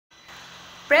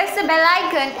Press the bell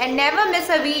icon and never miss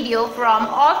a video from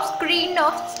Off Screen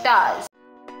of Stars.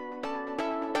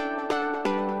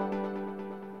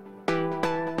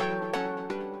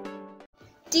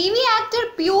 TV actor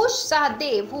Piyush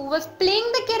Sahdev, who was playing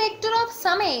the character of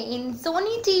Samay in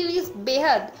Sony TV's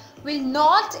Beyhadh, will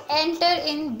not enter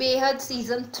in Beyhadh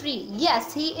Season 3.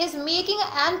 Yes, he is making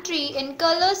an entry in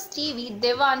Colors TV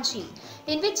Devanshi,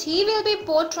 in which he will be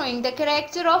portraying the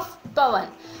character of Pawan.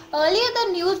 Earlier,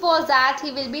 the news was that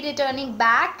he will be returning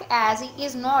back as he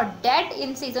is not dead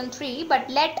in Season 3, but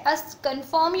let us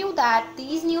confirm you that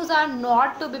these news are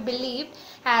not to be believed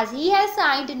as he has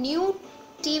signed a new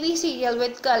TV serial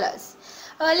with Colors.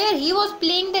 Earlier, he was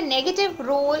playing the negative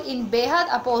role in Beyhadh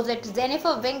opposite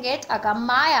Jennifer Winget aka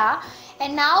Maya,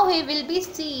 and now he will be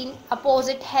seen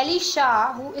opposite Helly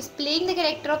Shah, who is playing the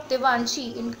character of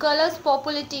Devanshi in Colors'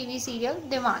 popular TV serial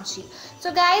Devanshi.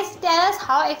 So guys, tell us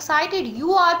how excited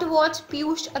you are to watch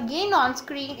Piyush again on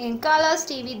screen in Colors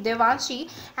TV Devanshi,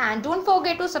 and don't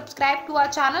forget to subscribe to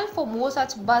our channel for more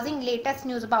such buzzing latest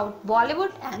news about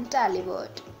Bollywood and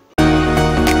Tollywood.